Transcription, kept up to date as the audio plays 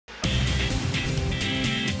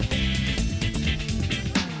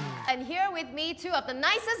me two of the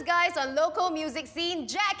nicest guys on local music scene,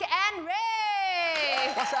 Jack and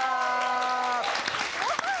Rai. What's up?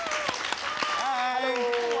 Hi.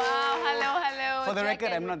 Wow, hello. For the Jack record,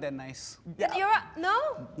 and I'm not that nice. Yeah. You're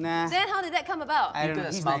no? Nah. Then how did that come about? I don't know.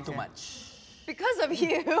 Because I He's smile nice, too yeah. much. Because of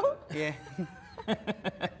you? Yeah.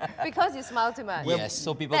 Because you smile too much? Yes,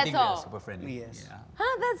 so people That's think all. we're super friendly. Yes. Yeah.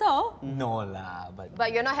 Huh, that's all? No lah,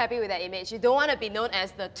 But you're not happy with that image. You don't want to be known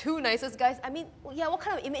as the two nicest guys. I mean, yeah, what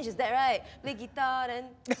kind of image is that, right? Play guitar, then...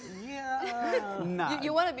 Yeah. Nah.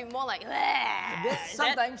 You want to be more like...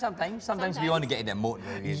 Sometimes we want to get in that mode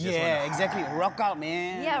where we just Yeah, wanna, exactly. Rock out,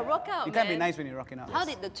 man. Yeah, rock out, You can't man. be nice when you're rocking out. How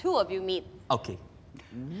did the two of you meet? Okay.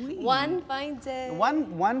 One fine day.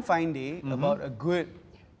 One fine day, about a good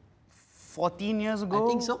 14 years ago. I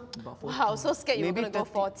think so. About 14. Wow, so scared you were Maybe going to go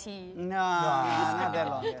 30. 40. Nah, not that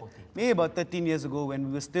long. Yeah. Maybe about 13 years ago when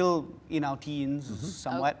we were still in our teens,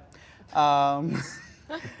 somewhat.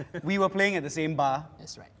 We were playing at the same bar.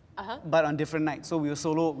 That's right. But on different nights. So we were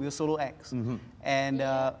solo acts. And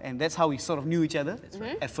that's how we sort of knew each other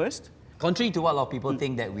at first. Contrary to what a lot of people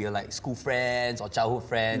think that we are like school friends or childhood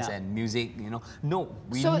friends No. and music, you know. No,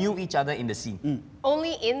 we So- knew each other in the scene.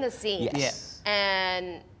 Only in the scene. Yes.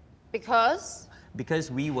 And because...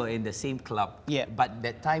 Because we were in the same club. Yeah. But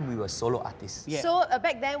that time we were solo artists. Yeah. So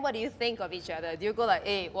back then, what do you think of each other? Do you go like,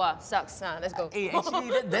 hey, wow, sucks, let's go? Hey,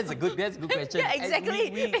 actually, that's a good question. Yeah,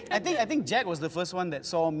 exactly. I think Jack was the first one that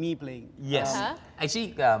saw me playing. Yes.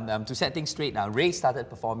 Actually, to set things straight, Ray started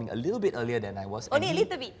performing a little bit earlier than I was. Only and a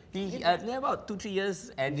little bit. He about 2-3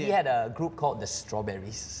 years, and he had a group called the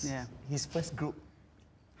Strawberries. Yeah. His first group.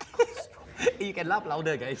 You can laugh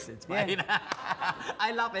louder, guys. It's fine.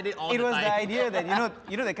 I laugh at it all It the was time. the idea that,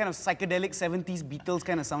 you know that kind of psychedelic 70s Beatles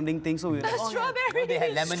kind of sounding thing. So we were like, oh, yeah. Strawberries. They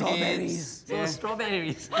had lemon Strawberries. heads. So Yeah.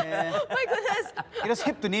 strawberries. Oh my goodness. It was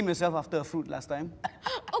hip to name yourself after a fruit last time.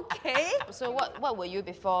 Okay. So what were you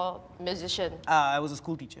before musician? I was a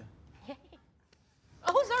school teacher.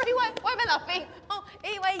 Oh, sorry, why am I laughing? Oh,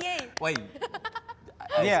 hey, why yay? Wait.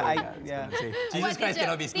 Yeah. Jesus What Christ teacher?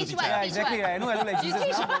 cannot be a school Teach teacher. what? Yeah, Teach exactly. what? I know I look like You Jesus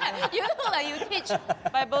teach now. what? You look like you teach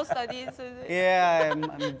Bible studies. Yeah,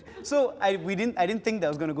 so I didn't think that I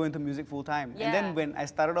was going to go into music full time. Yeah. And then when I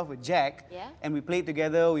started off with Jack, Yeah. and we played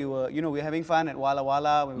together, we were having fun at Walla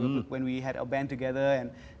Walla when we had a band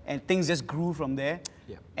together, and things just grew from there.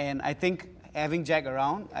 Yeah. And I think having Jack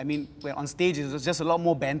around, I mean, when on stage it was just a lot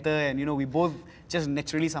more banter, and we both just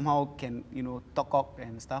naturally somehow can talk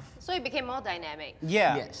and stuff. So it became more dynamic.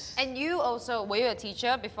 Yeah. Yes. And you also, were you a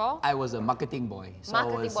teacher before? I was a marketing boy. So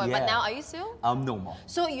Marketing boy, but now are you still? No more.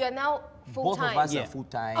 So you are now full time. Both of us Yeah. are full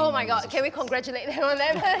time. Oh my God! Can we congratulate them on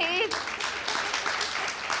that, please?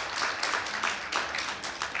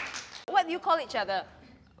 What do you call each other?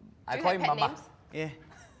 I Do you call have him pet Mama. names? Yeah.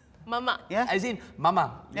 Mama. Yeah. As in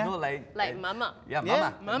Mama. Yeah. You know, like Mama. Yeah,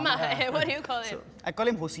 Yeah. Mama. Mama. And what do you call him? I call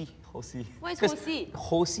him Hosi. Hosi. What is 'Cause Hosi?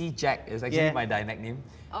 Hosi Jack is actually Yeah. my dialect name.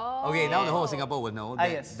 Oh. Okay, now the whole of Singapore will know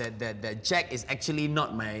yes. that Jack is actually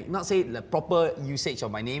not say the proper usage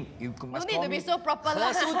of my name. You must need call to be me so proper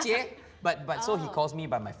lah. He Su Jie. But so he calls me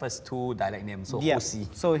by my first two dialect names, so Yeah. Hosi.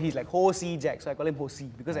 So he's like Hosi Jack, so I call him Hosi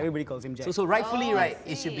because everybody calls him Jack. So rightfully Oh, I right,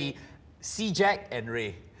 it should see. be C Jack and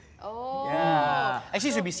Ray. Oh. Yeah.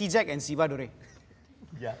 Actually, it should be C Jack and Siva Dore.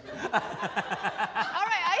 Yeah. All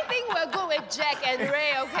right, I think we're good with Jack and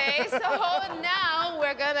Ray, okay? So now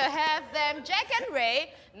we're gonna have them, Jack and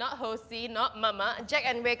Ray, not Hosi, not Mama. Jack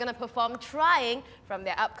and Ray gonna perform Trying from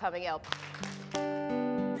their upcoming album.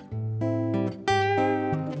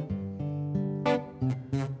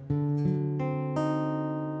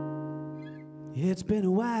 It's been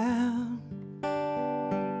a while.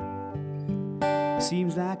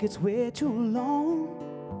 Seems like it's way too long.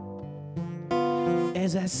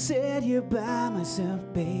 As I sit here by myself,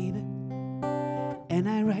 baby, and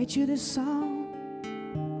I write you this song,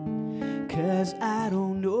 'cause I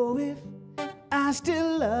don't know if I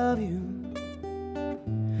still love you,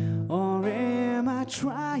 or am I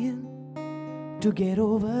trying to get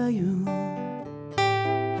over you?